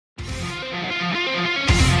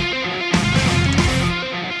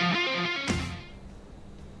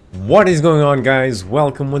What is going on, guys?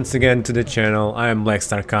 Welcome once again to the channel. I am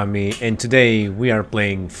BlackStarKami and today we are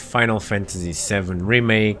playing Final Fantasy VII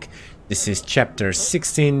Remake. This is chapter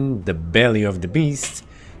 16, the belly of the beast,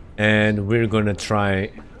 and we're gonna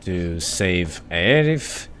try to save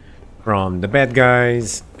Aerith from the bad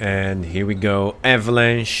guys. And here we go,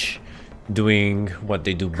 Avalanche doing what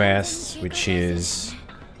they do best, which is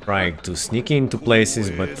trying to sneak into places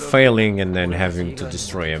but failing and then having to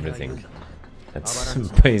destroy everything. That's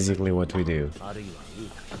basically what we do.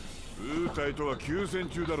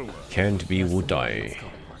 Can't be Wutai.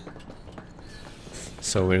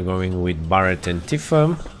 So we're going with Barret and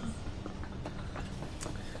Tifa.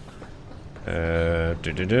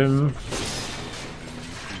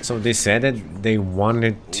 So they said that they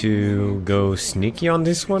wanted to go sneaky on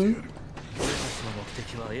this one.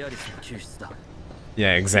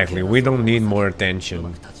 Yeah, exactly. We don't need more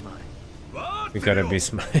attention. We gotta be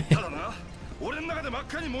smart.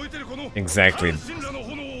 Exactly.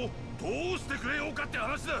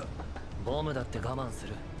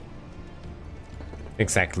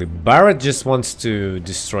 Exactly. Barret just wants to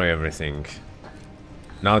destroy everything.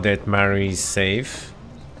 Now that Mary is safe,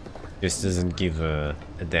 just doesn't give a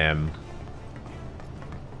damn.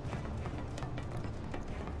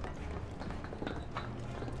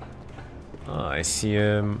 Oh, I see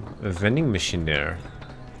a vending machine there.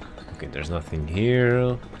 Okay, there's nothing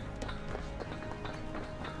here.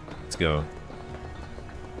 Let's go.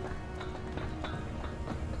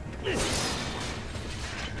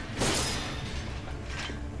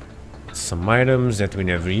 Some items that we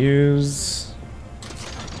never use.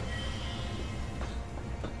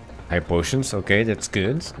 High potions, okay, that's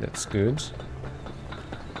good. That's good.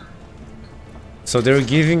 So they're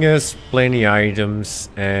giving us plenty items,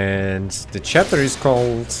 and the chapter is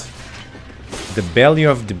called The Belly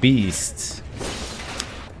of the Beast.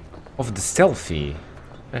 Of the Stealthy.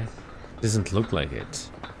 Doesn't look like it.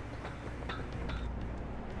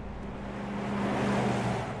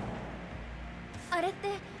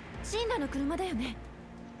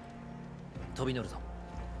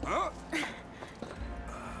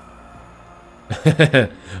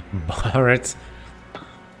 Barret.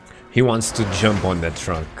 He wants to jump on that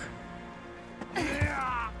truck.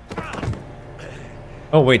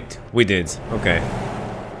 Oh wait, we did. Okay.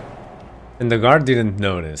 And the guard didn't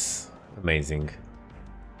notice. Amazing.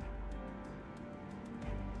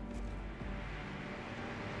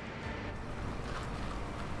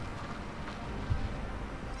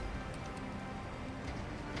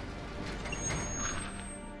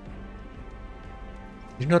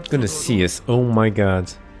 You're not gonna see us. Oh my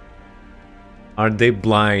god. Are they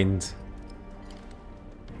blind?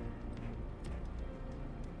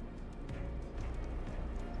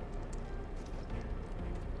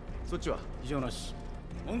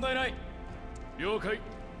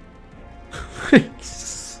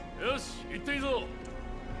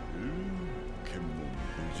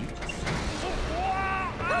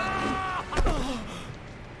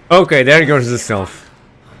 Okay, there goes the self.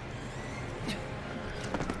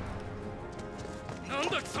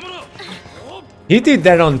 He did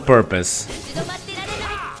that on purpose.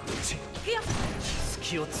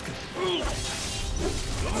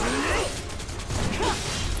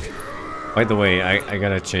 By the way, I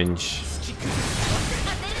gotta change.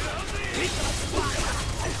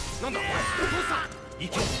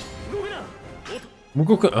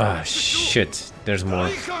 Mugoku. Ah, shit. There's more.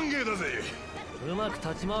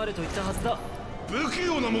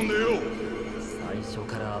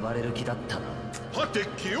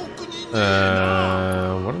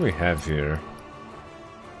 What do we have here?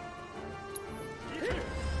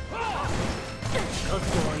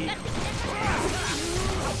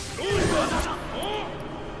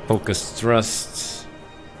 Focus thrust.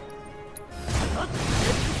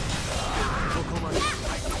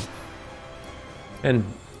 And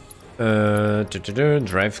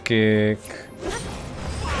drive kick.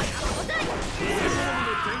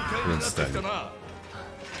 It's done.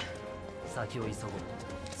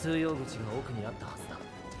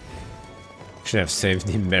 Should have saved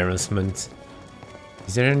the embarrassment.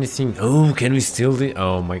 Is there anything? Oh, can we steal the?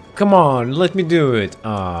 Oh my! Come on, let me do it.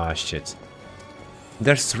 Ah, shit.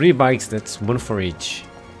 There's 3 bikes. That's 1 for each.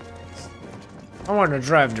 I want to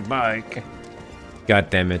drive the bike. God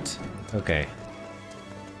damn it. Okay.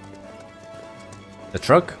 The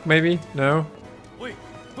truck, maybe? No.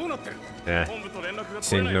 Yeah.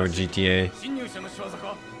 Same no GTA.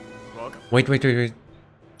 Wait.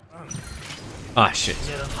 Ah, shit.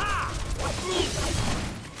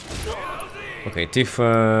 Okay,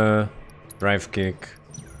 Tifa. Drive kick.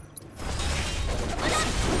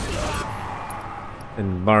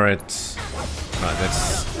 And Barret. Ah,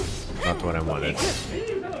 that's not what I wanted.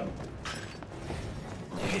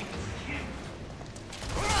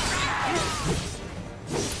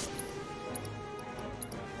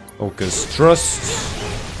 Focus, trust.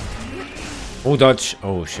 Oh, dodge.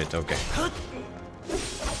 Oh, shit, okay.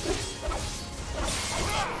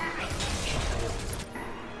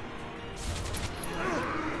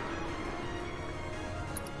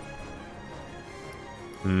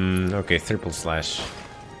 Okay, triple slash.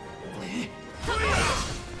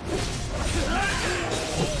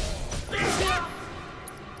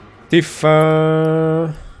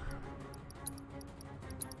 Tifa.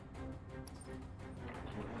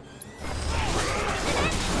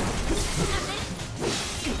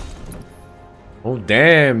 Oh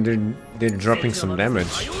damn, they're dropping some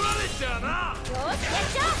damage.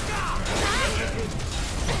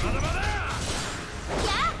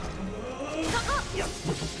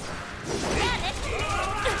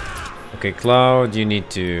 Okay, Cloud, you need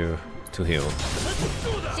to heal.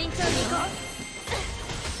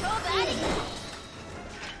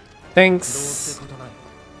 Thanks.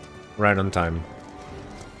 Right on time.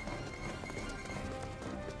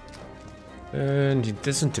 And it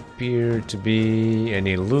doesn't appear to be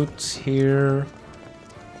any loot here.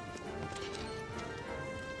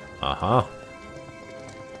 Aha.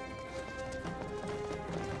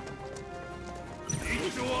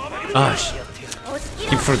 Ah,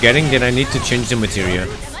 keep forgetting that I need to change the materia.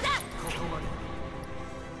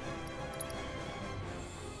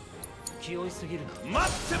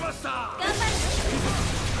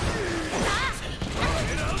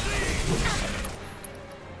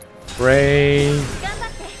 Spray.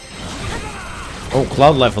 Oh,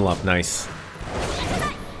 Cloud level up, nice.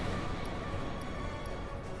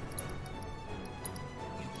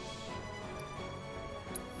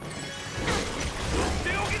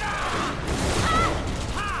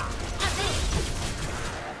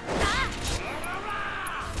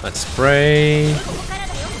 Let's spray.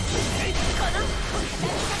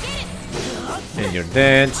 And you're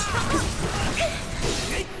dead.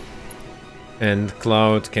 And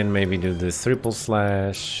Cloud can maybe do this triple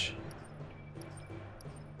slash.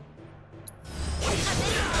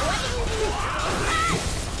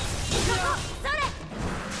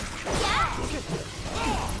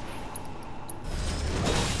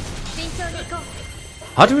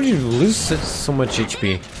 How did you lose so much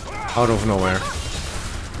HP out of nowhere?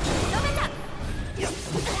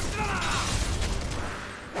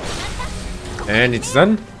 And it's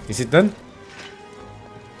done? Is it done?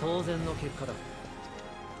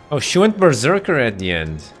 Oh, she went berserker at the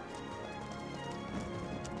end.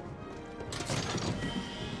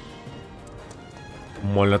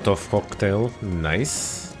 Molotov cocktail.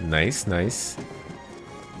 Nice. Nice, nice.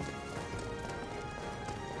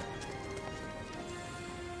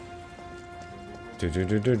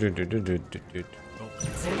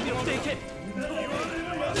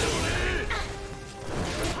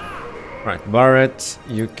 Right, Barret,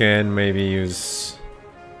 you can maybe use...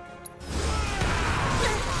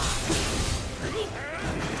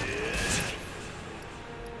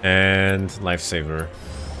 And Lifesaver.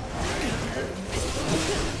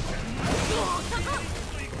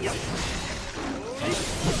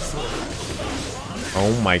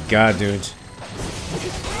 Oh my god, dude.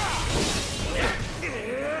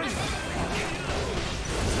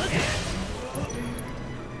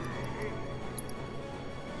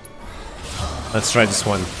 Let's try this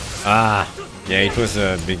one. Ah, yeah, it was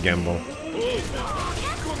a big gamble.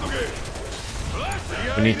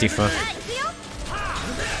 We need Tifa.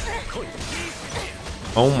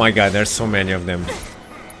 Oh my god, there's so many of them.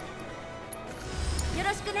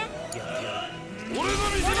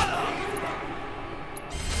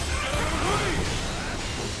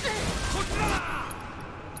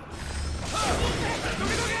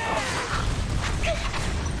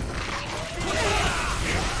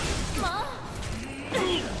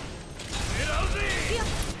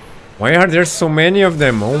 Why are there so many of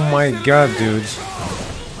them? Oh my god, dude.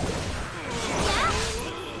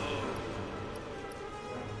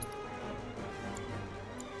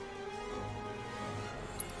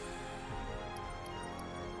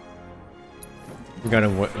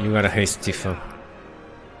 You gotta haste Tifa.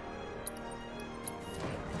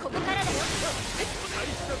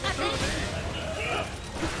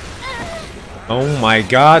 Oh my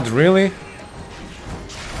god, really?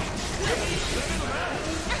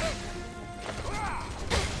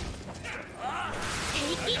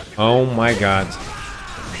 Oh my god.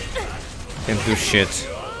 Can't do shit.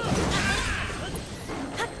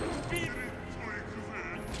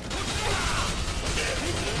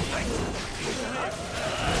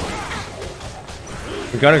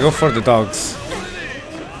 We gotta go for the dogs.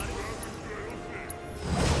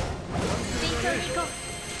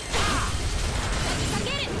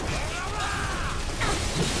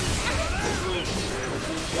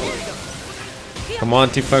 Come on,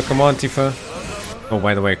 Tifa, come on, Tifa. Oh,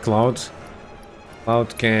 by the way, Cloud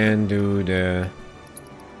can do the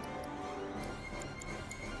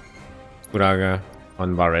Kuraga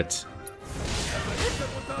on Barret.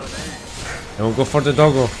 And we'll go for the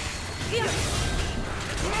doggo.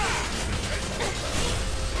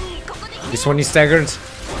 This one is staggered.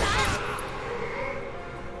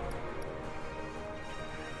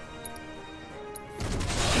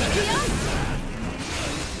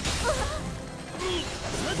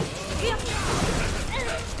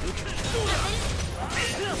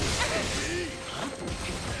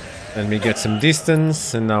 Let me get some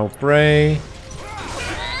distance and now pray.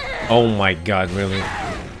 Oh my god, really?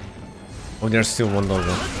 Oh, there's still one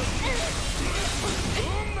doggo.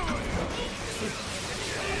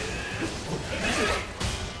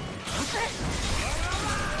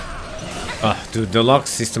 Ah, dude, the lock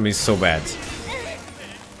system is so bad.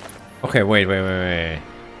 Okay, wait.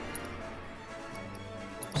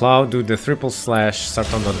 Cloud, do the triple slash,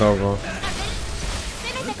 start on the doggo.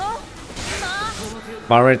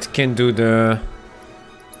 Barret can do the...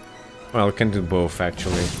 Well, can do both,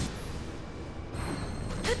 actually.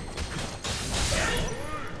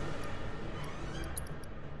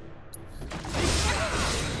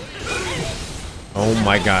 Oh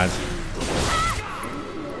my god.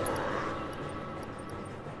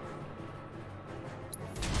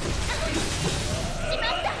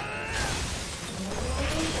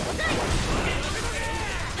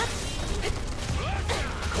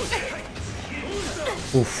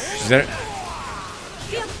 Oof, is there...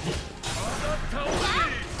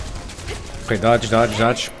 Okay,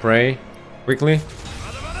 dodge, pray. Quickly.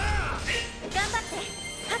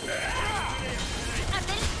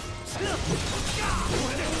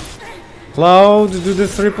 Cloud, do the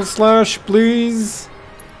triple slash, please.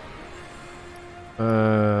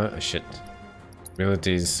 Shit.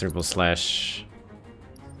 Abilities, triple slash.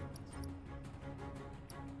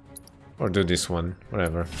 Or do this one,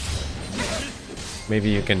 whatever. Maybe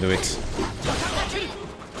you can do it.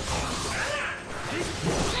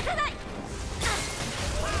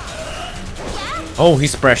 Oh,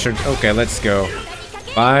 he's pressured. Okay, let's go.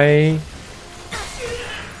 Bye.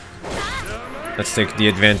 Let's take the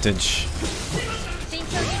advantage.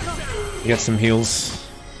 Get some heals.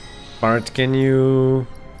 Bart, can you...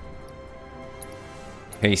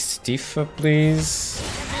 Haste Tifa, please?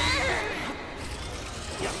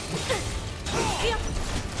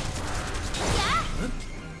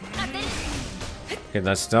 Okay,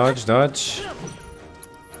 let's dodge.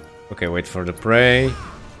 Okay, wait for the prey.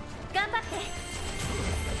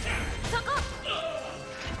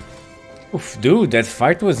 Oof, dude, that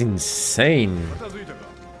fight was insane.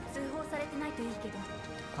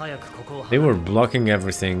 They were blocking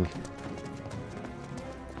everything.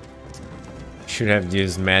 Should have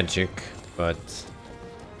used magic, but...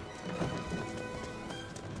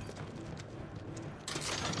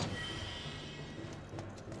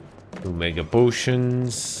 Two mega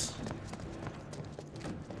potions.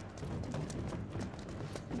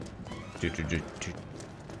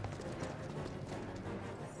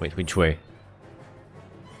 Wait, which way?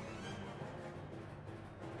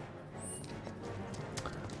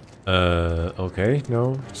 Okay,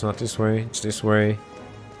 no, it's not this way, it's this way.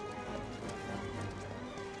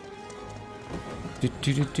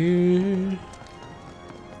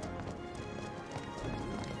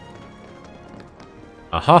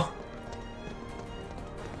 Aha!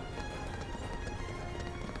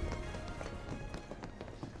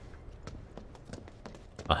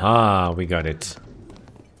 Aha, we got it.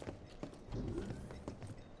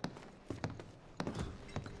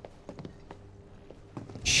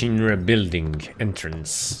 SHINRA building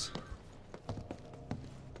entrance.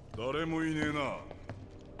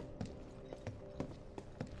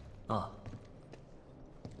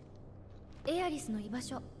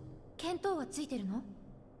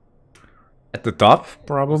 At the top,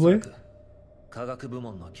 probably.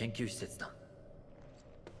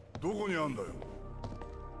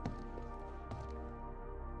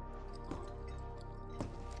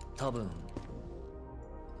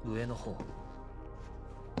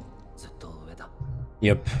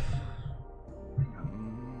 Yep.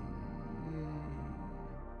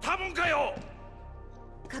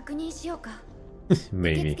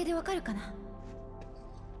 Maybe.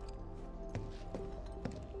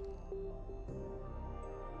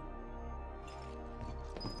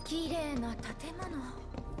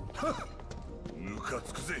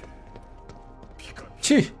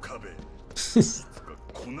 Chee.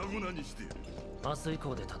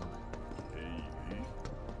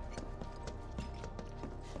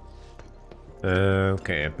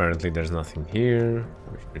 Okay, apparently there's nothing here.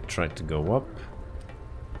 We should try to go up.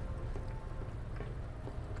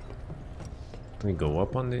 Can we go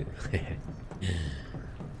up on it?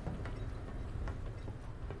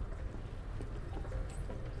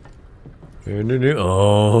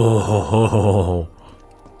 Oh,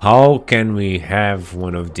 how can we have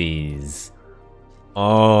one of these?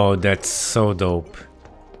 Oh, that's so dope.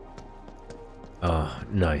 Oh,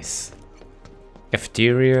 nice.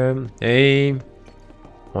 Cafeteria. Hey,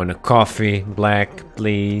 want a coffee, black,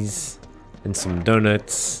 please, and some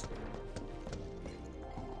donuts.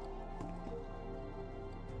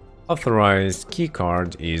 Authorized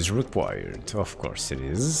keycard is required. Of course it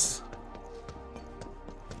is.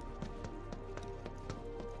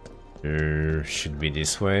 Should be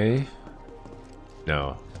this way.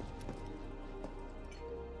 No.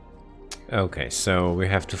 Okay, so we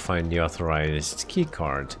have to find the authorized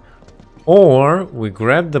keycard. Or we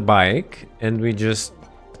grab the bike and we just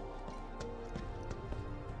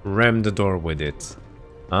ram the door with it.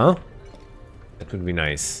 Huh? That would be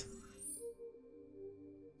nice.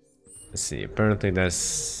 Let's see, apparently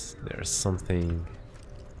there's something.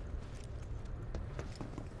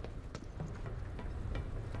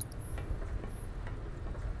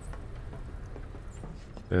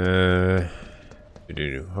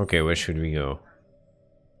 Okay, where should we go?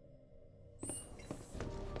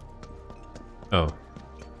 Oh.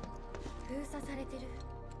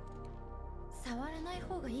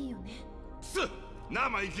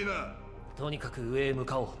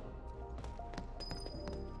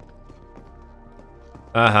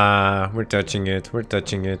 Aha, we're touching it, we're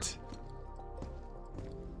touching it.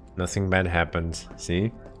 Nothing bad happened,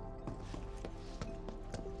 see?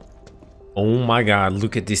 Oh my god,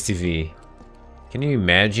 look at this TV. Can you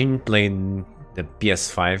imagine playing the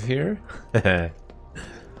PS5 here?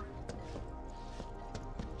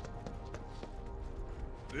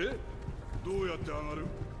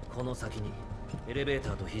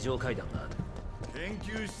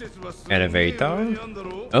 Elevator?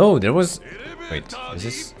 Oh, there was... Wait, is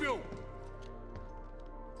this...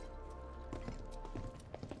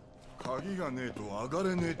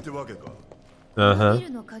 Uh-huh.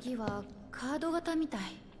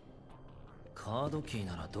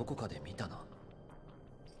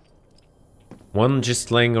 One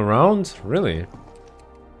just laying around? Really?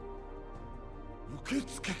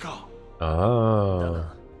 Oh.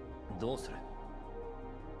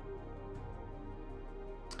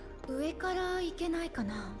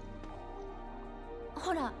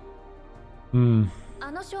 Hmm.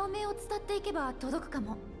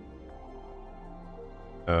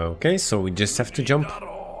 Okay, so we just have to jump.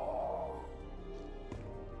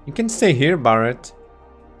 You can stay here, Barrett.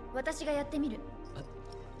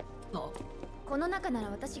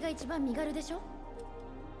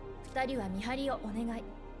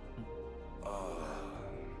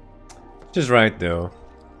 Just right though.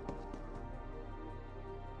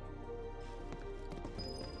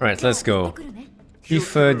 Right, let's go.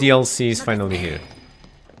 If DLC is finally here.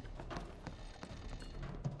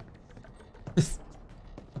 Do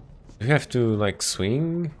you have to like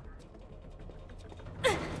swing?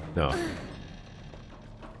 No.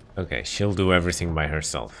 Okay, she'll do everything by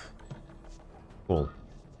herself. Cool.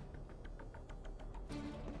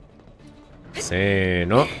 Say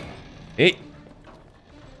no. Hey.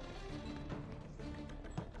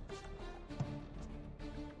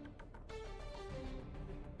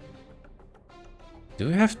 Do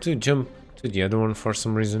we have to jump to the other one for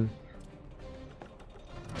some reason?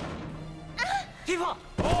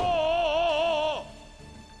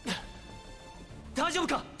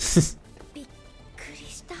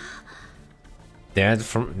 Dead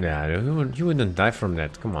from... Nah, you wouldn't die from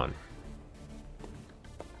that, come on.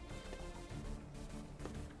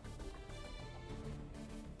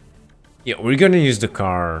 Yeah, we're gonna use the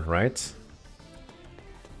car, right?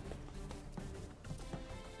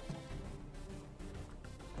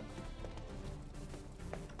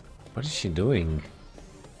 What is she doing?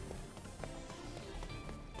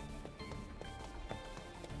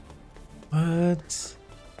 What?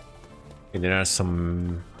 Okay, there are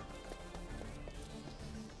some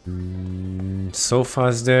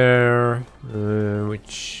sofas there,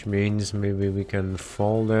 which means maybe we can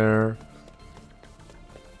fall there.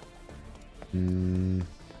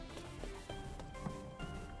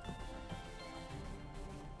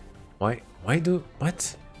 Why do...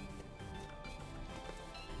 what?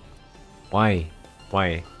 Why?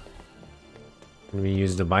 Why? Can we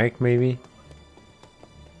use the bike maybe?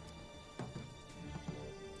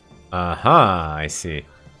 Aha, I see.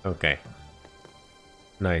 Okay.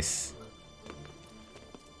 Nice.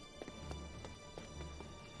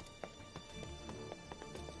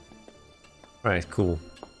 Alright, cool.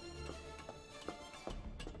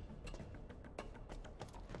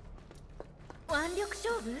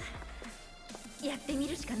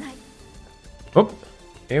 Oh,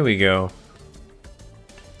 here we go.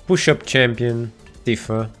 Push-up champion,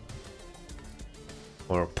 Tifa.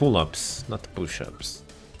 Or pull-ups, not push-ups.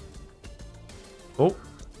 Oh,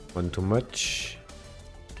 one too much.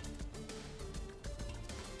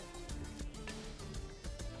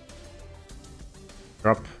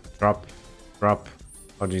 Drop, drop, drop.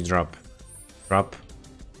 How do you drop? Drop.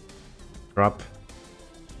 Drop.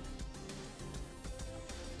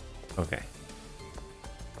 Okay.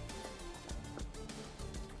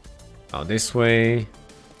 Now this way.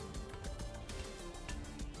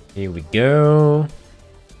 Here we go.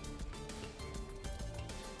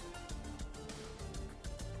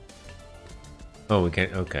 Oh, we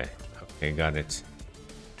can. Okay. Okay, got it.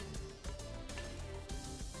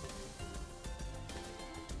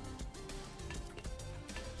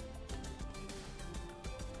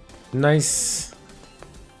 Nice.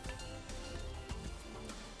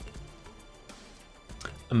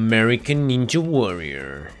 American Ninja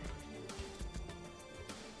Warrior.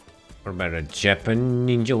 Or better, Japan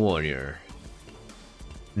Ninja Warrior.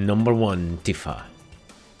 Number 1, Tifa.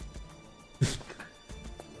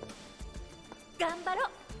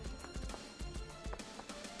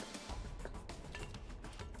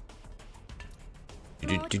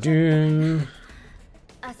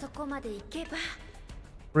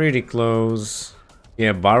 Pretty close.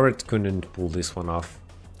 Yeah, Barrett couldn't pull this one off.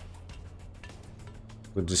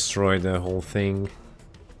 Would destroy the whole thing.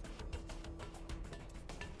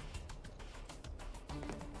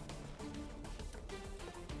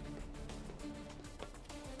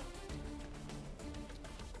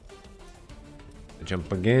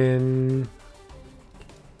 Jump again.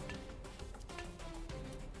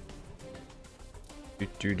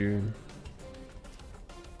 Do.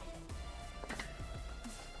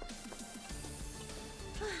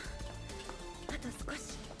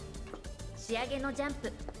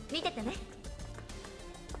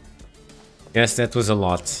 Yes, that was a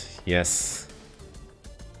lot. Yes.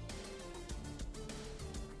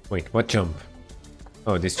 Wait, what jump?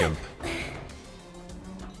 Oh, this jump.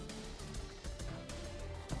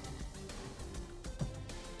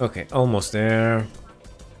 Okay, almost there.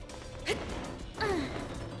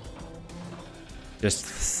 Just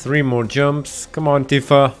 3 more jumps. Come on,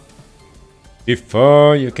 Tifa.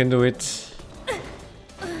 Tifa, you can do it.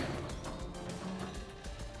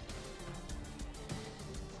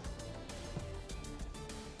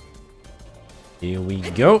 Here we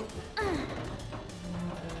go.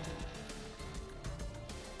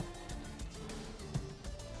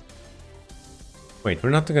 Wait, we're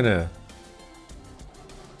not gonna...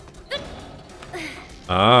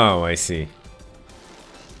 Oh, I see.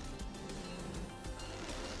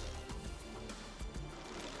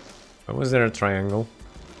 Why was there a triangle?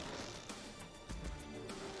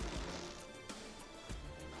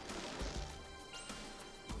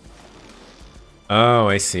 Oh,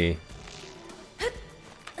 I see.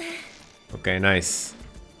 Okay, nice.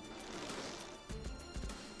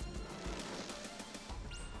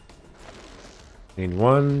 Need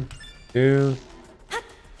 1, 2.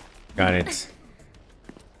 Got it.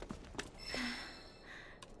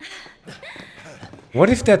 What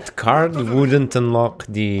if that card wouldn't unlock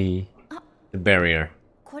the barrier?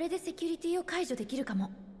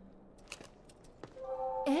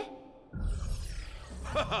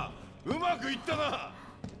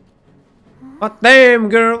 Oh, damn,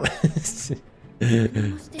 girl!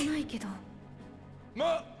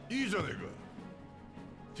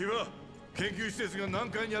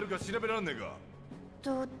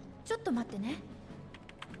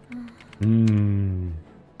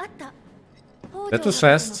 That was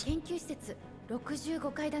fast.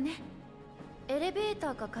 エレベー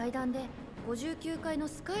ターか階段で59階の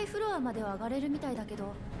スカイフロアまでは上がれるみたいだけ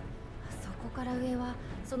ど、そこから上は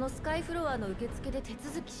そのスカイフロアの受付で手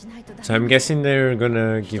続きしないとダメ。 So I'm guessing they're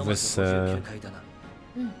gonna give us a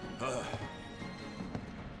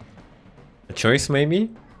choice,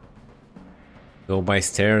 maybe? Go by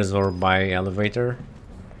stairs or by elevator?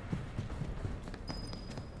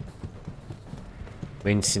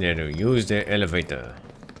 Main scenario, use the elevator.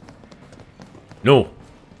 No!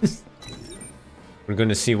 We're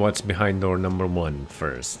gonna see what's behind door number 1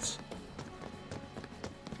 first.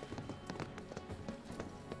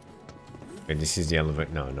 Okay, this is the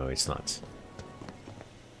elevator. No, it's not.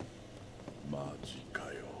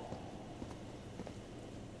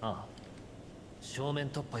 ああ、正面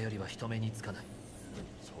突破よりは人目につかない。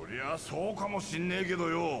そりゃそうかもしんねえけど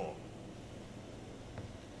よ。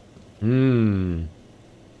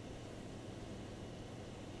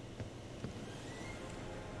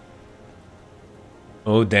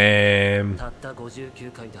Oh damn. たった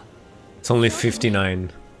59階だ。It's only 59.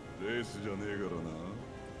 レースじゃねえか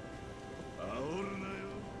らな。煽るな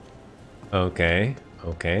よ。 Okay,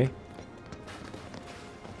 okay.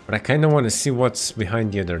 But I kind of want to see what's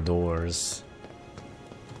behind the other doors.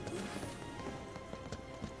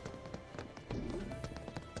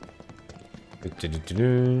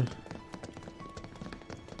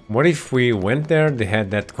 What if we went there, they had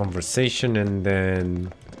that conversation, and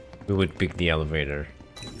then we would pick the elevator?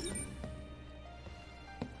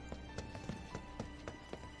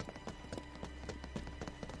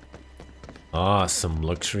 Ah, some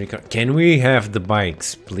luxury car. Can we have the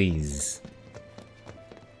bikes, please?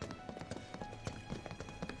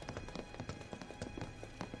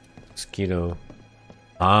 Mosquito.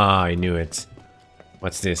 Ah, I knew it.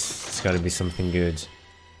 What's this? It's gotta be something good.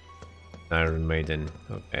 Iron Maiden.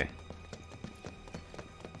 Okay.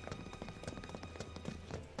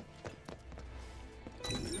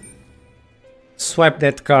 Swipe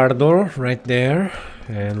that car door right there,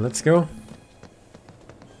 and let's go.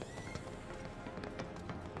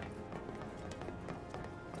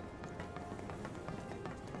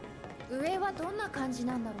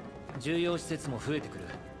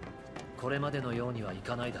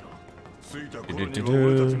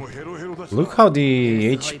 Look how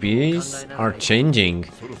the HPs are changing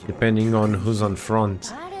depending on who's on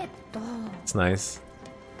front. It's nice.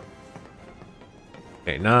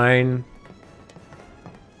 Okay, 9.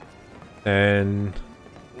 10.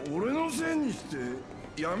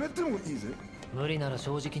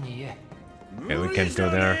 Okay, we can't go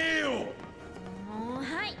there.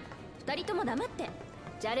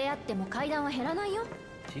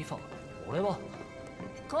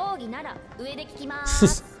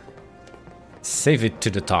 Save it to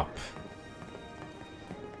the top.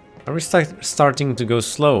 Are we starting to go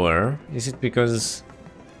slower? Is it because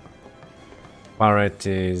Barrett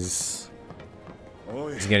is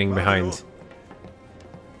getting behind?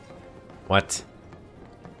 What?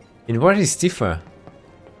 And where is Tifa?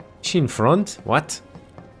 Is she in front? What?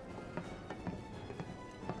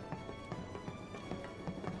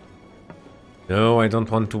 No, I don't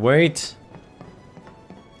want to wait.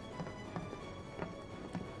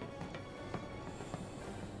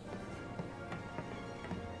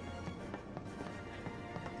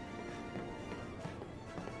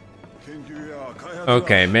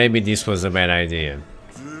 Okay, maybe this was a bad idea.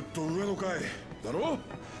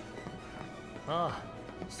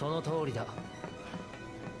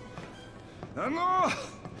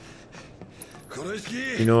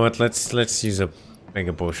 You know what? Let's use a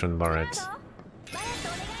mega potion, Barret.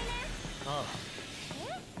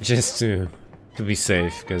 Just to be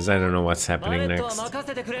safe, because I don't know what's happening next.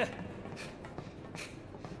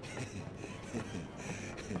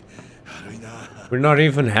 We're not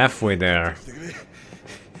even halfway there.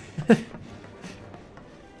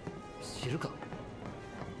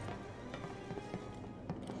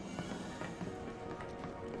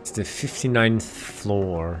 It's the 59th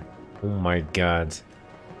floor. Oh my god.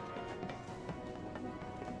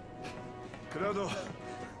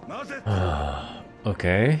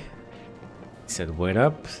 Okay. He said wait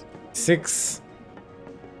up. 6.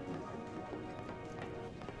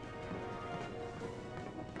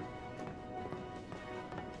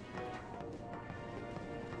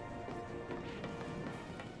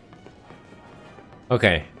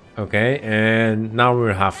 Okay, okay, and now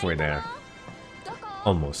we're halfway there.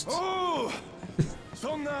 Almost.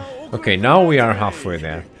 Okay, now we are halfway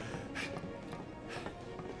there.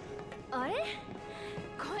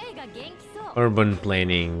 Urban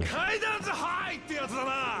planning.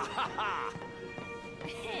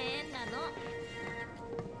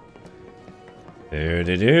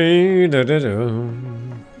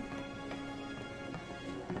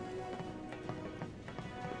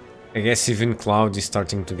 I guess even Cloud is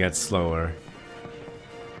starting to get slower.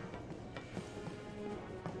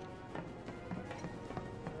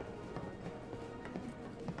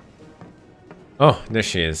 Oh, there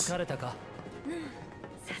she is.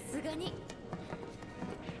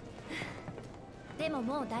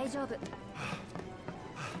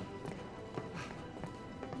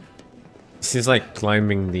 This is like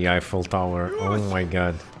climbing the Eiffel Tower. Oh my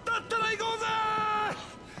god.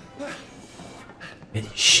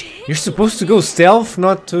 Shh, you're supposed to go stealth,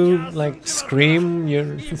 not to like scream.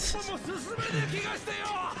 You're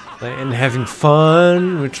and having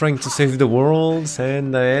fun. We're trying to save the world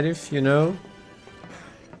and the Arif, you know.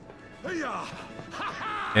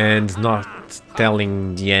 and not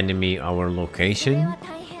telling the enemy our これ location. は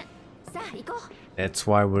大変。さあ行こう。 That's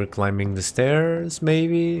why we're climbing the stairs,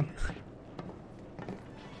 maybe?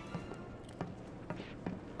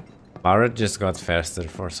 Barret just got faster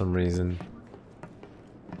for some reason.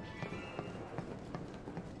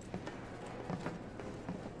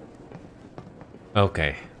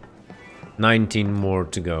 Okay. 19 more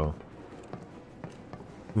to go.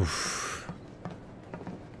 Oof.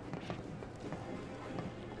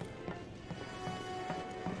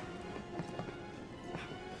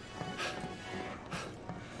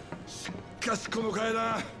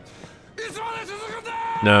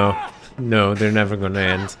 No, no, they're never gonna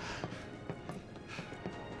end.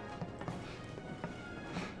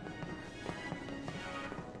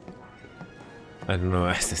 I don't know.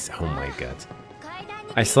 Oh my god.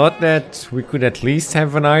 I thought that we could at least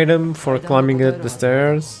have an item for climbing up the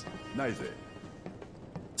stairs.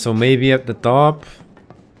 So maybe at the top.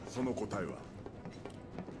 その答えは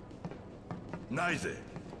ないぜ。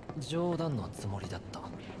冗談のつもりだった。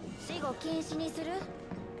死後禁止にする？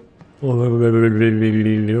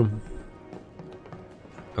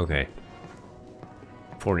 Okay.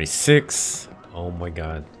 46. Oh my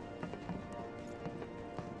god.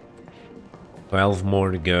 12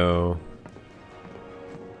 more to go.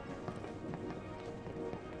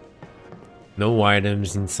 No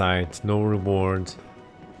items in sight, no reward.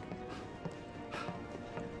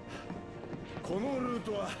 このルー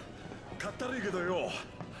トはかったるいけどよ。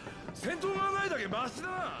戦闘がないだけマシだ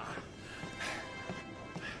な。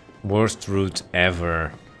 Worst route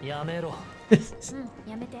ever. やめろ。うん、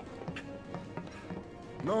やめて。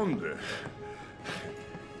なんで？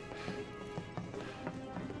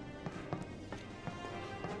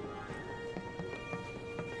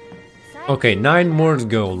 Okay, 9 more to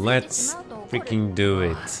go. Let's freaking do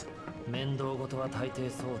it. 面倒事は大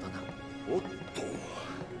抵そうだな。おっと。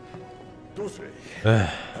どうせ。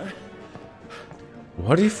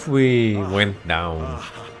 What if we went down?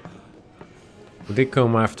 Would they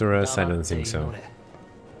come after us? I don't think so.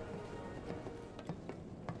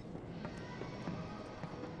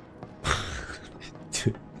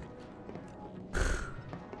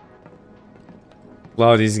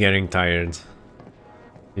 Cloud is getting tired.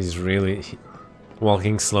 He's really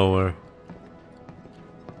walking slower.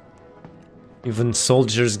 Even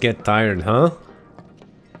soldiers get tired, huh?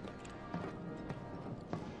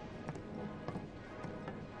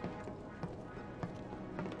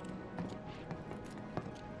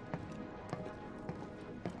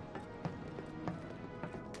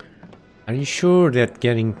 Are you sure that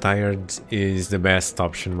getting tired is the best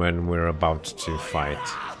option when we're about to fight?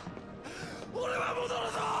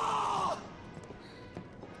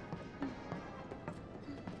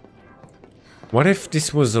 What if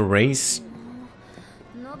this was a race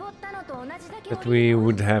that we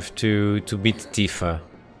would have to beat Tifa?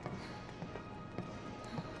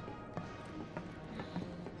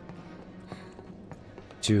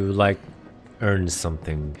 To like earn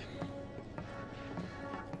something.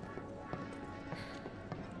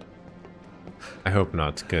 I hope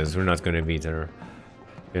not, because we're not gonna beat her.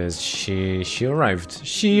 Because she arrived.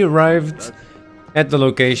 She arrived at the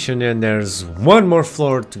location and there's one more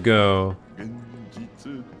floor to go.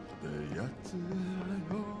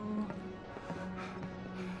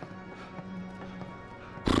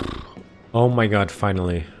 Oh my god,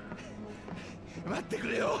 finally.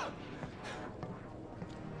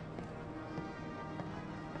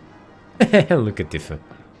 Look at Tifa.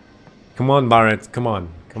 Come on, Barret, come on,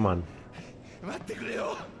 come on.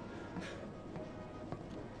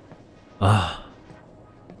 Ah.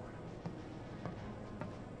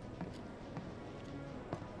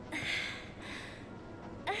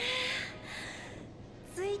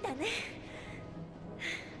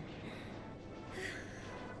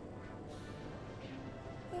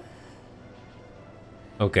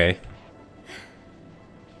 Okay.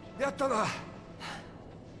 やったな。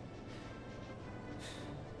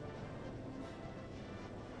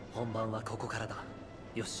本番はここからだ。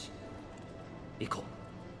よし、行こ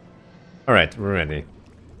う。 Alright, we're ready.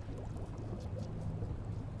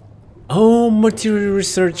 Oh, material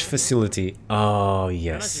research facility. Oh,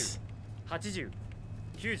 yes. 80、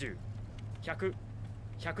90、90、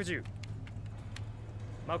100、110。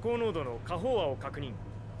魔鋼濃度の過飽和を確認。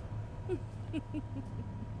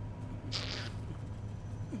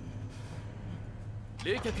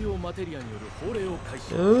冷却用マテリアによる放冷を開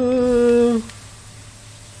始。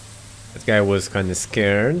That guy was kind of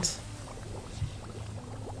scared.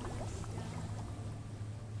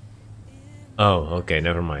 Oh, okay,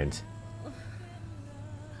 never mind.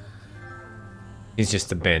 He's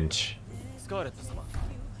just a bench. スカーレット様、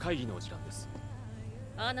会議のお時間です。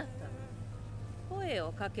あなた、声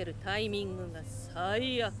をかけるタイミングが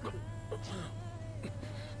最悪。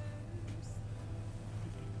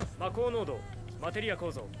魔鋼濃度、マテリア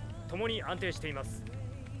構造ともに安定しています。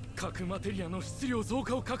各マテリアの質量増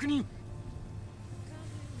加を確認。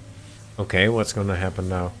Okay, what's gonna happen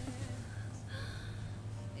now?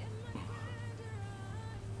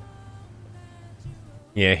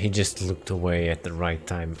 Yeah, he just looked away at the right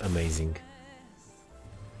time. Amazing.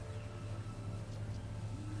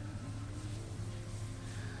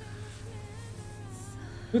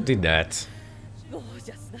 Who did that? ゴー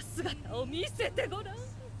ジャスな姿を見せてごらん。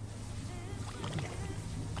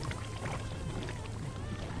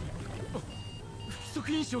不足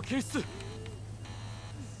因子を検出。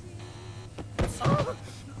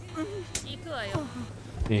行くわよ。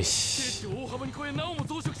よし。精子を大幅に超え、なおも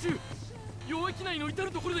増殖中。溶液内の至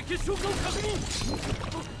るところで結晶化を確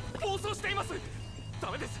認。暴走しています。ダ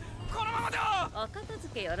メです。このままでは。お片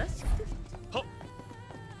付けよろしく。は。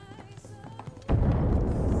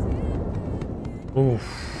Oof.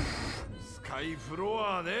 スカイフ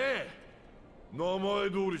ロアね。名前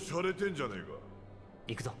通り洒落てんじゃねえか。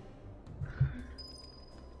行くぞ。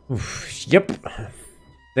Oof. Yep.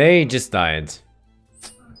 They just died.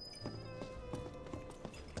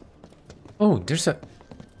 Oh, there's a...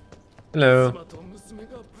 Hello. 妻と娘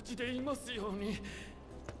が無事でいますように。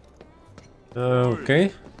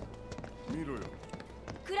Okay. 見ろよ。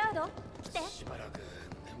クラウド来て。しばらく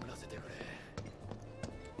眠らせてくれ。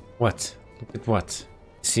 What? Look at what?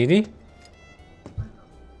 CD? 許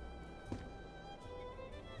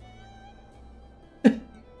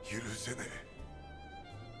せね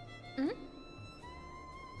え。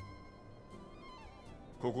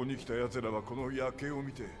ここに来た奴らはこの夜景を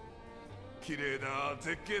見て綺麗だ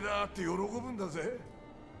絶景だって喜ぶんだぜ。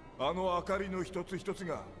あの明かりの一つ一つ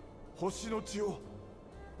が星の血を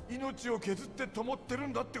命を削って灯ってる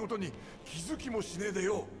んだってことに気づきもしねえで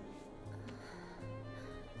よ。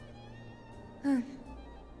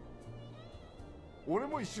俺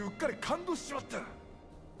も一瞬うっかり感動しちまった。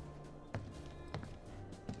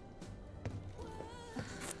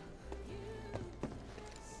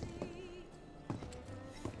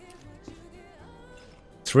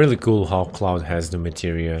It's really cool how Cloud has the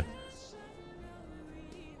materia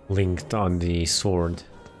linked on the sword.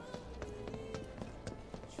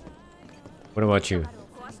 What about you?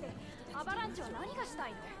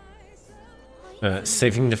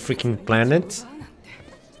 Saving the freaking planet?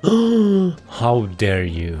 How dare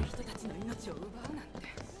you?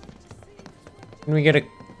 Can we get a...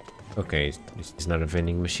 Okay, this is not a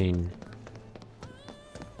vending machine.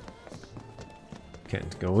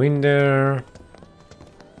 Can't go in there.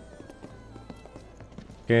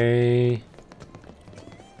 Okay.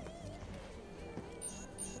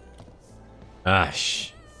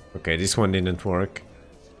 Ash. Okay, this one didn't work.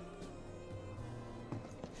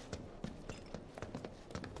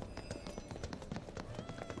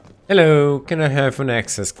 Hello, can I have an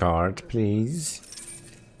access card, please?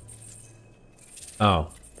 Oh.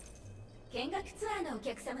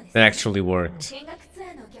 That actually worked.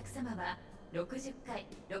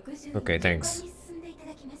 Okay, thanks.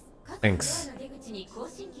 Thanks.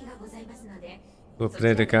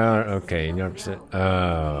 Update the car. Okay, in your...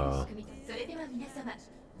 Oh.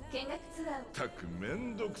 たくめ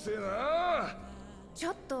んどくせえな。ち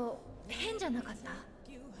ょっと変じゃなかった？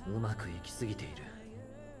うまくいきすぎている。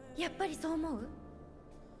やっぱりそう思う？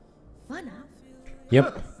罠？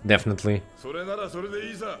 Yep, definitely. それならそれで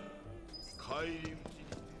いいさ。帰り討ちに。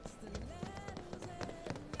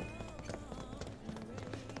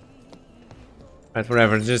 Right,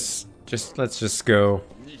 whatever. Let's just go.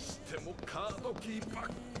 にしてもカードキーばっ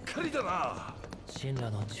かりだな。シン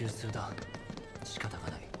ラの中枢だ。仕方が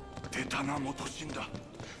ない。出たな元死んだ。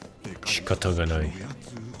仕方がない。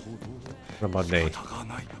What about they?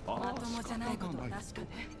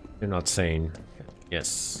 You're not sane.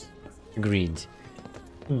 Yes. Agreed.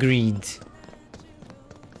 Agreed.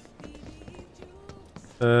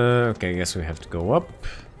 Okay, I guess we have to go up.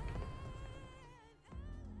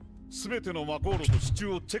 すべての魔航路と支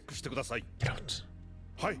柱をチェックしてください。Get out.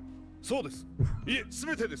 はい、そうです。いえ、す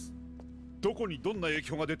べてです。どこにどんな影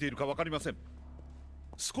響が出ているかわかりません。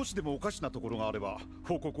少しでもおかしなところがあれば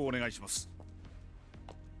報告をお願いします。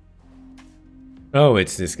Oh,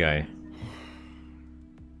 it's this guy.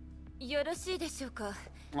 よろしいでしょうか。あ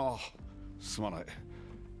あ、すまない。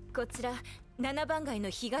こちら7番街の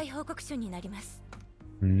被害報告書になります。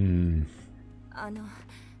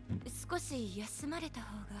少し休まれた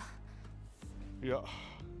方が。いや、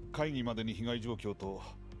会議までに被害状況と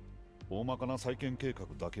大まかな再建計画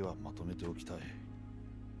だけはまとめておきたい。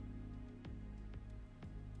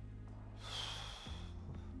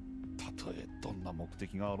どんな目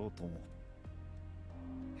的があろうとも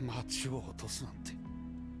町を落とすなんて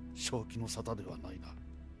正気の沙汰ではないな。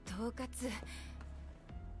統括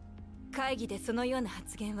会議でそのような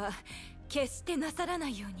発言は決してなさらな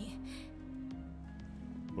いように。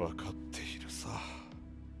分かっているさ。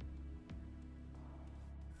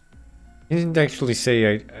He didn't actually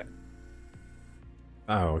say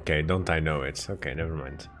Oh, okay, don't I know it? Okay, never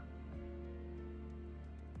mind.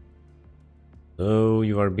 Oh,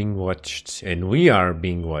 you are being watched, and we are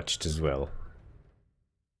being watched as well.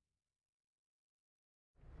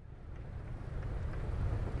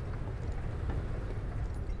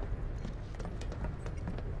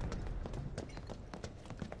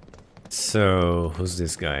 So, who's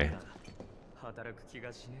this guy?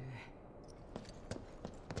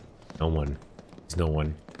 No one. There's no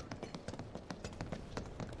one.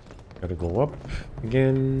 Gotta go up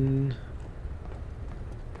again.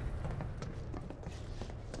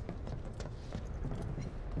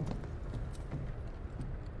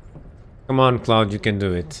 Come on, Cloud, you can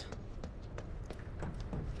do it.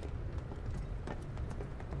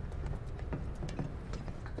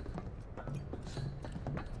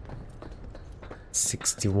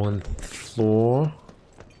 th floor.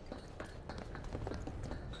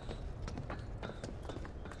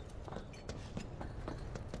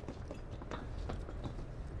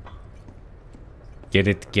 Get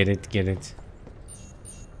it, get it, get it.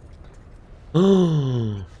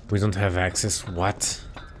 Oh, we don't have access. What?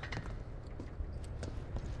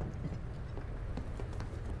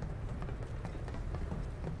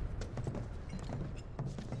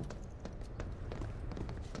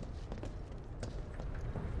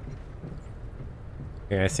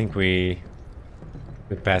 Okay, I think we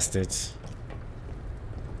passed it.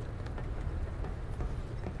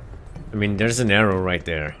 I mean, there's an arrow right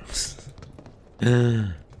there.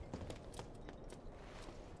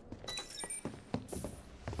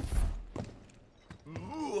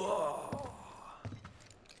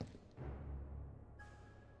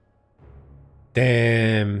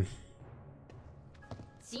 Damn.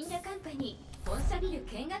 SHINRAカンパニー本社ビル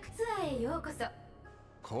見学ツアーへようこそ。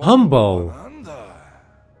Humble.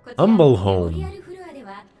 Humble home. メモリアルフロアで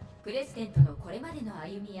はプレジデントのこれまでの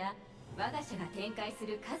歩みや我が社が展開す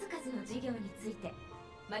る数々の事業について、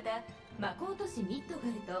また魔法都市ミッドガ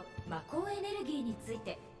ルと魔法エネルギーについ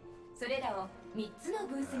て、それらを3つの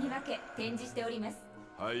ブースに分け展示しております。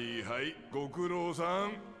はいはい、ご苦労さ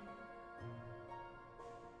ん。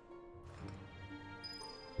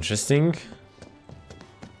Interesting.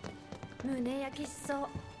 胸焼けしそう。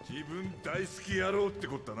自分大好き野郎って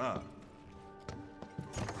ことだな。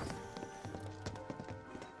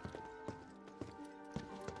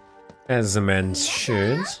As a man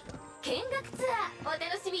should. 見学ツアーお楽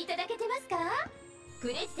しみいただけてますか？プ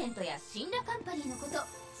レジデントやSHINRAカンパニーのこと知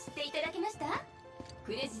っていただけました？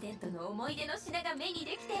プレジデントの思い出の品が目に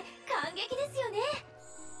できて感激ですよね。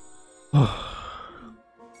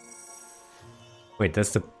Wait,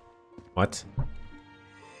 that's the... What?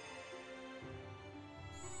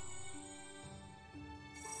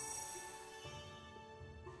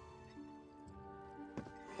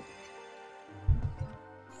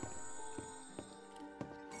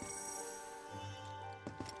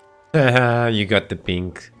 Haha, you got the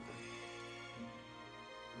pink.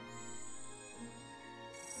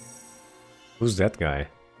 Who's that guy?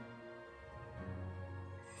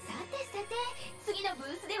 さてさて、次のブ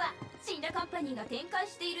ースではSHINRAカンパニーが展開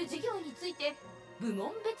している事業について部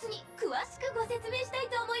門別に詳しくご説明したい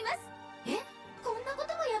と思います。え、こんなこ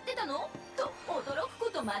ともやってたの？と驚くこ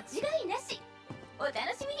と間違いなし。お楽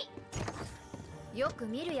しみに。よく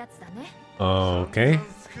見るやつだね。Okay.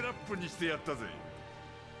 スクラップにしてやったぜ。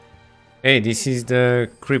Hey, this is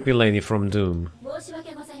the creepy lady from Doom. 申し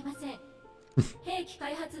訳ございません。兵器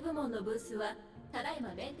開発部門のブースはただい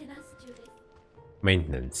まメンテナンス中です。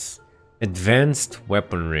Maintenance. Advanced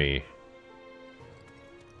weaponry.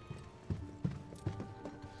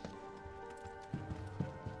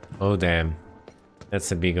 Oh damn.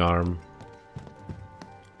 That's a big arm.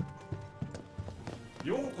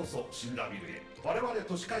 ようこそSHINRAビルへ。我々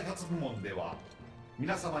都市開発部門では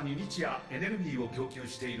皆様に日夜エネルギーを供給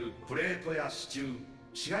しているプレートや支柱、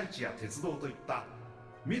市街地や鉄道といった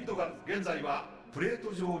ミッドが現在はプレー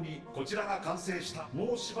ト上にこちらが完成した。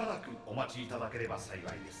もうしばらくお待ちいただければ幸い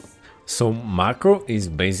です。So macro is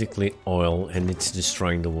basically oil and it's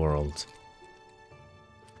destroying the world.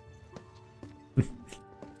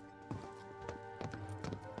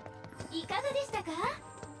 いかがでしたか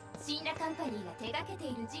？SHINRAカンパニーが手掛けて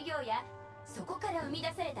いる事業やそこから生み出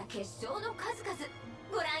された結晶の数々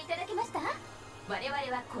ご覧いただけました？我々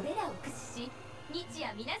はこれらを駆使し日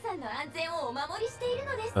夜皆さんの安全をお守りしている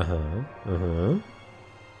のです。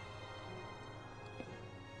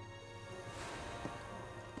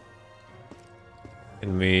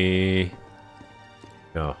Can we...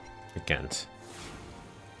 No, we can't.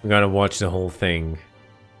 We gotta watch the whole thing.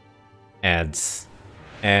 Ads.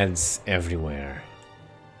 Ads everywhere.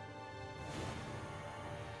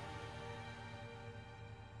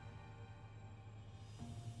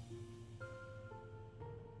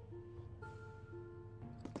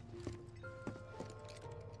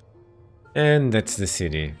 And that's the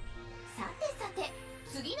city. さてさて、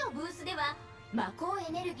次のブースでは魔法エ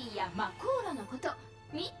ネルギーや魔航路のこと、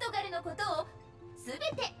ミッドガルのことをすべ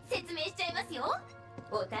て説明しちゃいますよ。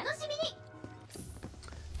お楽し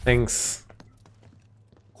みに。Thanks.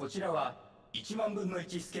 こちらは1万分の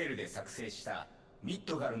1スケールで作成したミッ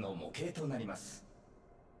ドガルの模型となります。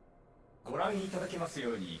ご覧いただけます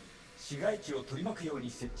ように、市街地を取り巻くように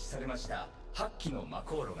設置されました8基の魔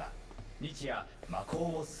航路が日夜魔鋼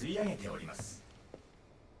を吸い上げております。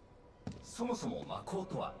そもそも魔鋼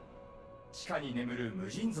とは地下に眠る無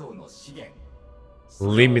尽蔵の資源、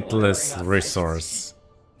 Limitless resource.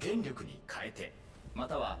 電力に変えて、ま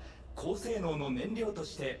たは高性能の燃料と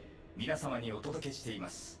して皆様にお届けしていま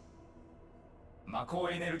す。魔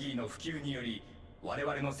鋼エネルギーの普及により我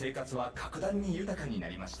々の生活は格段に豊かにな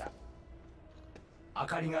りました。明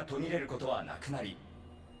かりが途切れることはなくなり、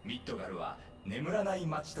ミッドガルは眠らない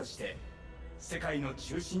街として世界の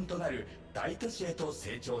中心となる大都市へと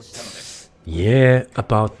成長したのです。Yeah,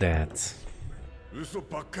 about that. 嘘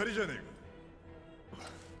ばっかりじゃねえか。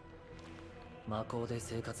魔鋼で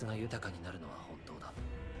生活が豊かになるのは本当だ。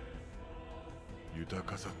豊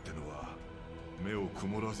かさってのは目を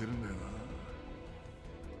曇らせるんだよな。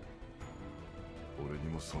俺に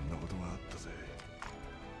もそんなことがあったぜ。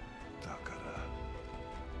だか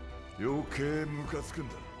ら余計ムカつくん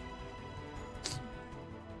だ。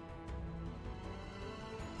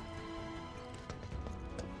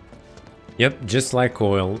Yep, just like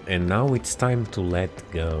oil, and now it's time to let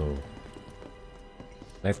go.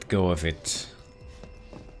 Let go of it.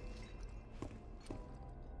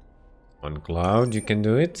 On Cloud, you can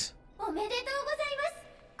do it. おめでとうございます。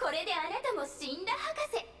これであなたもシンラ博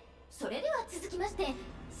士。それでは続きまして、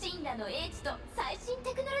シンラの英知と最新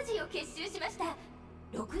テクノロジーを結集しました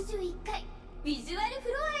61階ビジュアルフ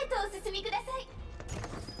ロアへとお進みください。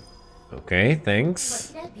 Okay, こ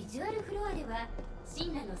thanks. ちらビジュアルフロアではシ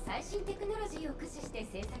ンラの最新テクノロジーを駆使して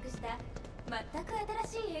制作した全く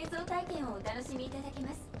新しい映像体験をお楽しみいただけま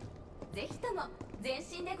す。ぜひとも全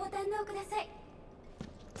身でご堪能ください。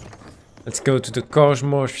 Let's go to the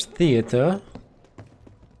Cosmos Theater.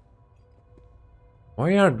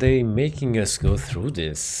 Why are they making us go through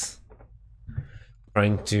this?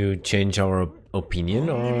 Trying to change our opinion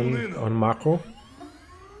on Mako?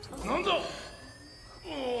 なんだ。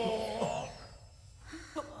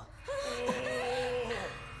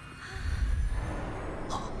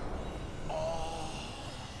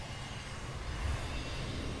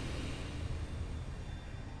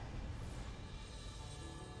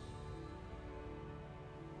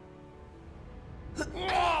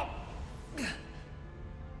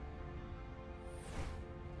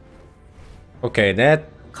Okay,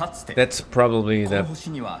 that's probably the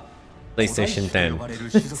PlayStation 10.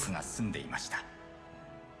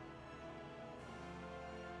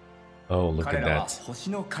 Oh, look at 彼らは that. 星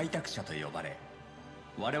の開拓者と呼ばれ、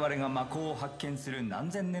我々が魔鋼を発見する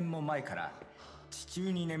何千年も前から地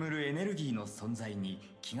中に眠るエネルギーの存在に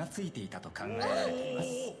気がついていたと考えられています。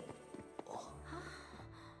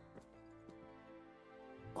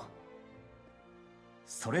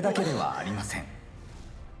それだけではありません。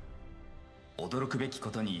驚くべき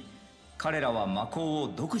ことに、彼らは魔鋼を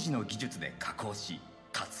独自の技術で加工し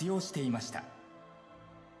活用していました。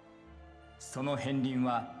その片鱗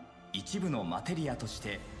は一部のマテリアとし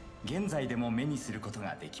て現在でも目にすること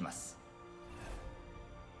ができます。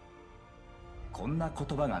こんな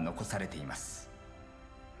言葉が残されています。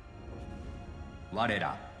我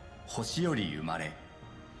ら星より生まれ、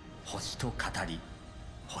星と語り、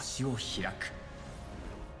星を開く。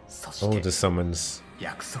そ Oh, して the summons.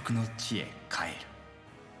 約束の地へ帰る。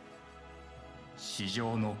至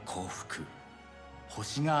上の幸福、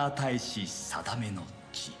星が与えし定めの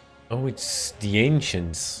地。 Oh, it's the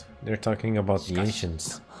ancients. They're talking about the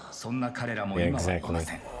ancients. そんな彼らも今はいま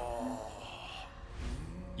せん。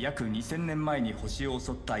約2000年前に星を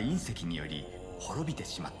襲った隕石により滅びて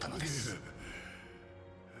しまったのです。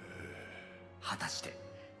果たして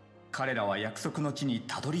彼らは約束の地に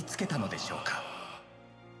たどり着けたのでしょうか。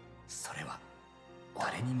それは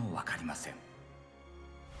誰にも分かりません。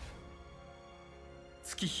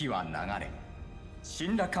月日は流れ、シ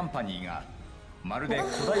ンラカンパニーがまるで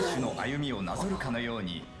古代種の歩みをなぞるかのよう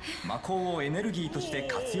に魔法をエネルギーとして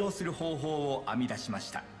活用する方法を編み出しま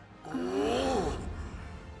した。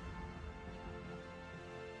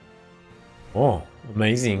Oh,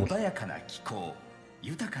 amazing. 穏やかな気候、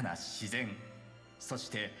豊かな自然、そし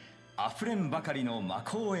て溢れんばかりの魔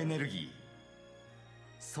法エネルギー。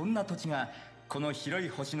そんな土地がこの広い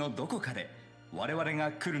星のどこかで我々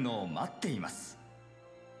が来るのを待っています。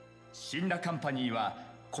シンラカンパニーは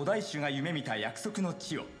古代種が夢見た約束の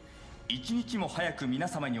地を一日も早く皆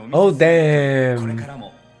様にお見せする。これから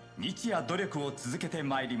も日夜努力を続けて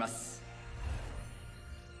まいります。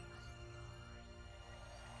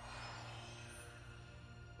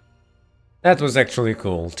That was actually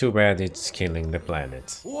cool. Too bad it's killing the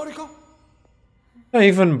planet.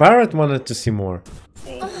 Even Barrett wanted to see more.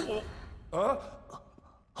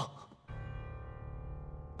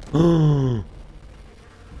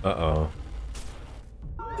 Uh-oh.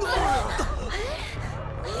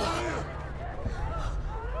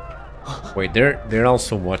 Wait, they're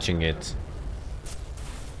also watching it.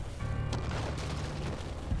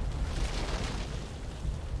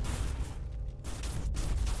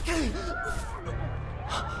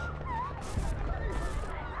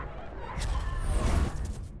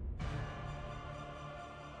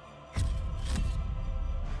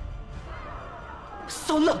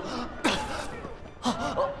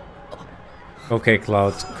 Okay,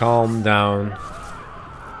 Cloud, calm down.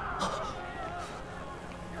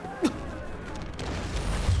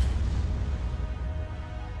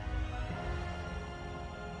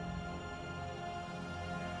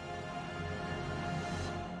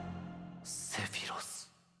 Sephiroth.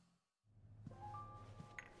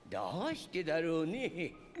 どうしてだろう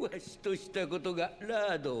ね。わしとしたことが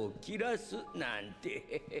ラードを切らすなん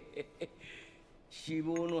て。脂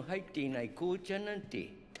肪の入っていない紅茶なんて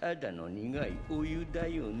ただの苦いお湯だ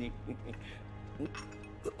よね。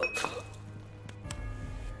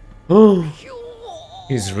Oh,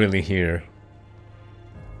 he's really here.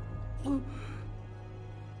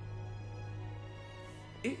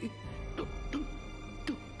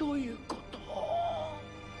 どういうこと？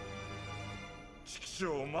畜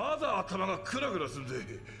生、まだ頭がクラクラすんで、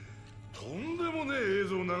とんでもねえ映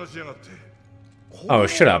像を流しやがって。Oh,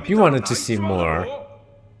 shut up. You wanted to see more.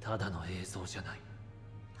 ただの映像じゃない。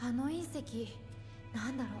あの隕石、な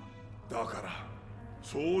んだろう。だから、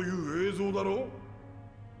そういう映像だろ。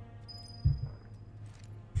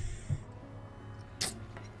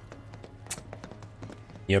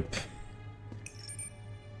Yep.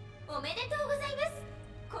 おめでとうございま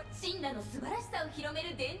す。シンラの素晴らしさを広め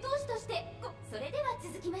る伝道師として、それでは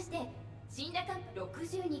続きまして、シンラカンプ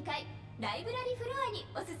62階ライブラリフロアに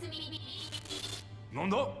お進み。なん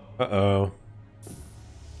だ？ Uh-oh.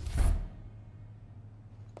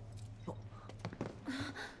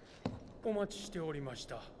 お待ちしておりまし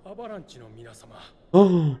た。アバランチの皆様。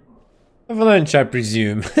Oh, Avalanche, I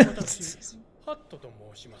presume. 私、ハットと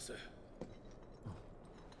申します。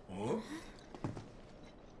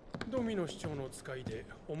ドミノ市長の使いで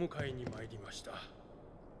お迎えに参りました。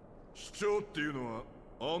市長っていうのは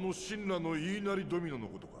あのシンラの言いなりドミノの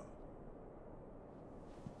ことか？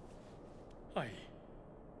はい。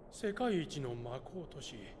世界一の魔法都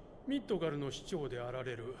市ミッドガルの市長であら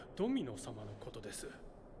れるドミノ様のことです。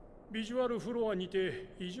ビジュアルフロアに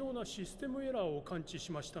て異常なシステムエラーを感知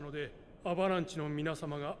しましたので、アバランチの皆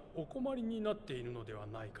様がお困りになっているのでは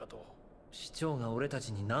ないかと。市長が俺た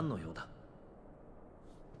ちに何の用だ？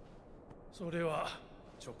それは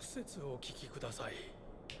直接お聞きください。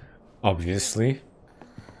Obviously.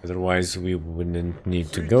 Otherwise, we wouldn't need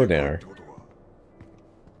to go there.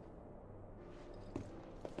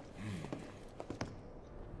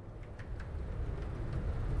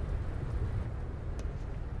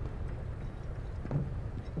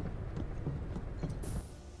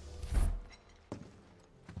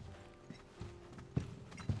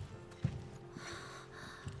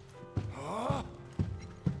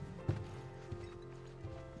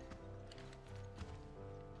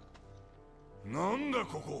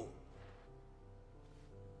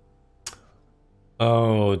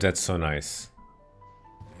 Oh, that's so nice.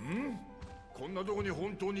 こんなとこに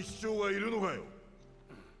本当に市長がいるのかよ。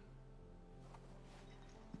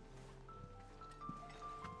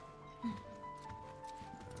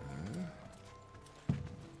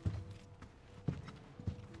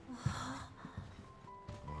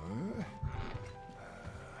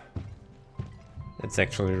That's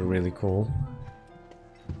actually really cool.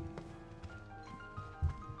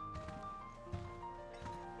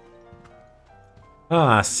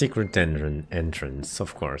 Ah, secret entrance,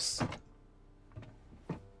 of course.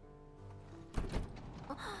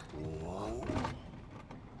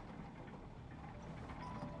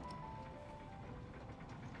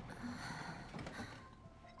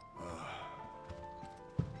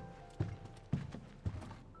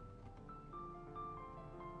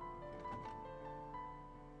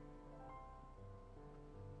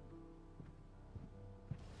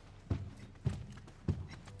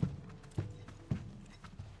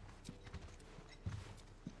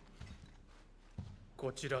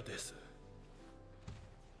 こちらです。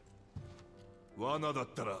罠だっ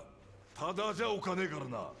たらただじゃおかねえか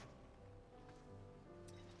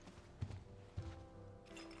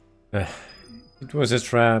らな。It was a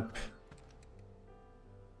trap.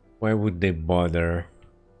 Why would they bother?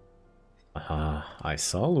 I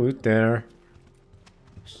saw loot there.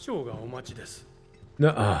 市長がお待ちです。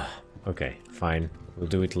 No, okay, fine. We'll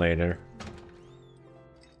do it later.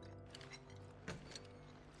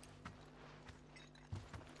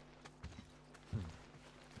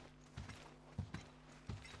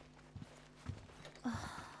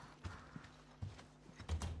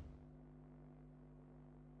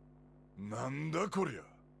 Nanda korea?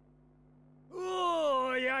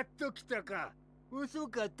 おお、やっと来たか。遅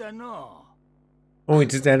かったの。Oh,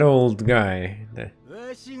 it's that old guy.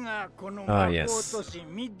 わしがこの魔法都市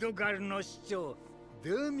ミッドガルの市長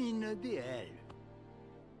ドミノで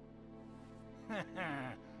ある。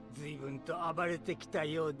随分と暴れてきた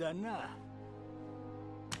ようだな。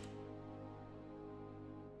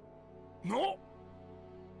の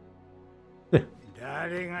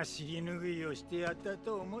誰が尻拭いをしてやった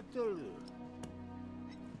と思っとる。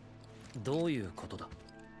どういうことだ。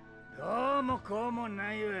どうもこうも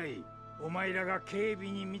ないわい。お前らが警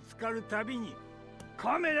備に見つかるたびに、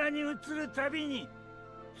カメラに映るたびに、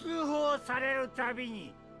通報されるたび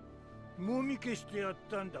に、もみ消してやっ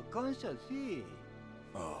たんだ。感謝せえ。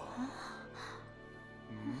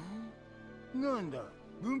なんだ、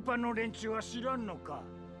分派の連中は知らんのか。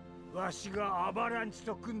わしがアバランチ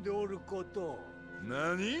と組んでおること。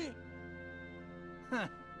何？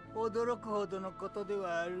驚くほどのことで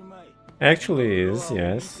はあるまい。 Actually is,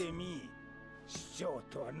 yes. 市長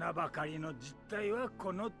とは名ばかりの実態は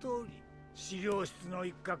この通り。資料室の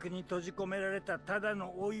一角に閉じ込められたただ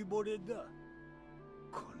の老いぼれだ。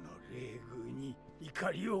この冷遇に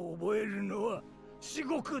怒りを覚えるのは至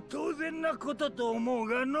極当然なことと思う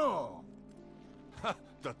がの。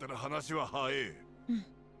だったら話は早え。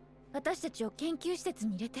私たちを研究施設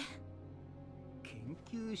に入れて。研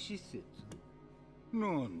究施設？な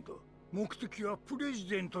んだ、目的はプレジ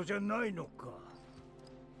デントじゃないのか。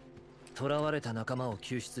囚われた仲間を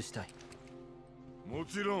救出したい。も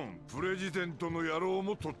ちろんプレジデントの野郎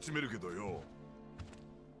もとっちめるけどよ。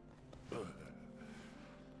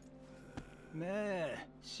まあ、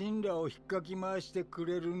シンラを引っかき回してく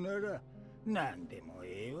れるなら何でも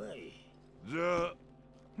ええわい。じゃあ、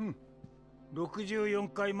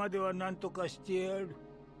64階までは何とかしてやる。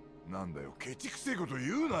なんだよ、ケチくせえこと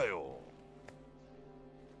言うなよ。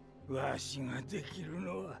わしができる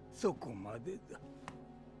のはそこまでだ。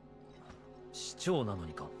市長なの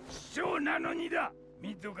にか。市長なのにだ。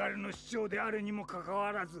ミッドガルの市長であるにもかか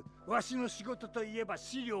わらず、わしの仕事といえば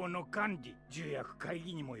資料の管理。重役会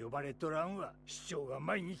議にも呼ばれとらんわ。市長が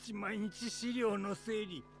毎日資料の整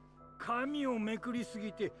理。紙をめくりす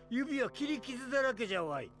ぎて指は切り傷だらけじゃ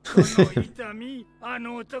わい。この痛み、あ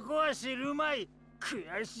の男は知るまい。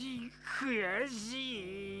悔しい、悔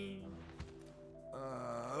しい。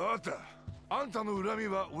わかった。あんたの恨み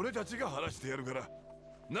は俺たちが晴らしてやるから。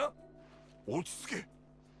な、落ち着け。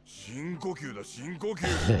深呼吸だ、深呼吸。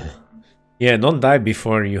Yeah, don't die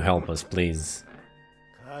before you help us, please.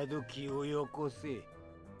 カードキーをよこせ。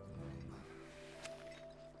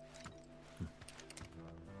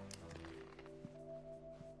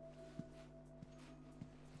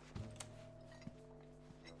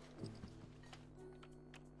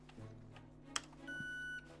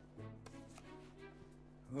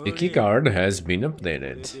The keycard has been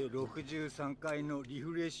updated. 63階のリ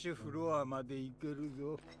フレッシュフロアまで行ける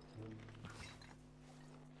ぞ。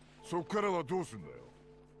そっからはどうすんだ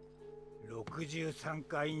よ。63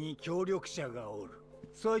階に協力者がおる。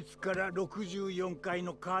そいつから64階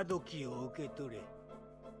のカードキーを受け取れ。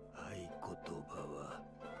合言葉は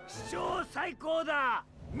市長最高だ。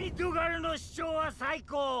ミッドガルの市長は最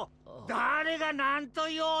高。誰が何と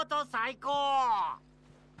言おうと最高。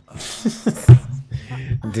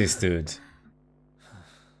This dude.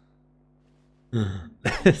 お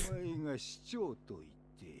前が市長と言っ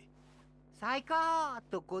て最高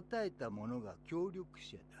と答えた者が協力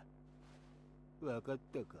者だ。わかっ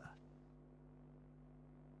たか。